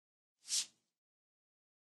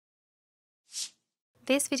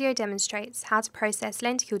This video demonstrates how to process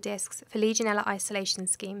lenticule discs for Legionella Isolation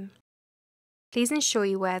Scheme. Please ensure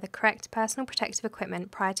you wear the correct personal protective equipment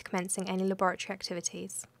prior to commencing any laboratory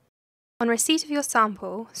activities. On receipt of your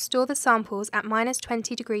sample, store the samples at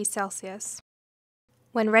 -20°C.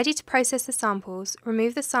 When ready to process the samples,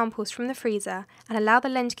 remove the samples from the freezer and allow the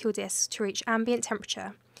lenticule discs to reach ambient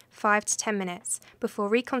temperature, 5 to 10 minutes, before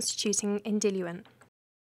reconstituting in diluent.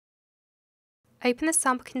 Open the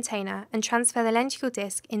sample container and transfer the lenticule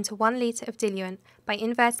disc into 1 litre of diluent by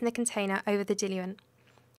inverting the container over the diluent.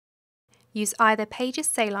 Use either Page's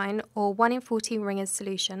saline or 1 in 40 Ringer's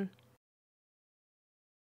solution.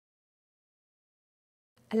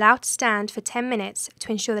 Allow to stand for 10 minutes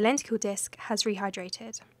to ensure the lenticule disc has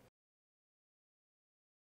rehydrated.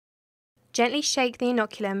 Gently shake the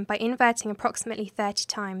inoculum by inverting approximately 30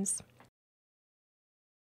 times.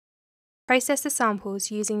 Process the samples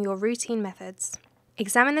using your routine methods.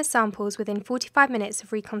 Examine the samples within 45 minutes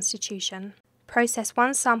of reconstitution. Process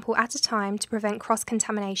 1 sample at a time to prevent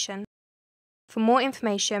cross-contamination. For more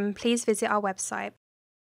information, please visit our website.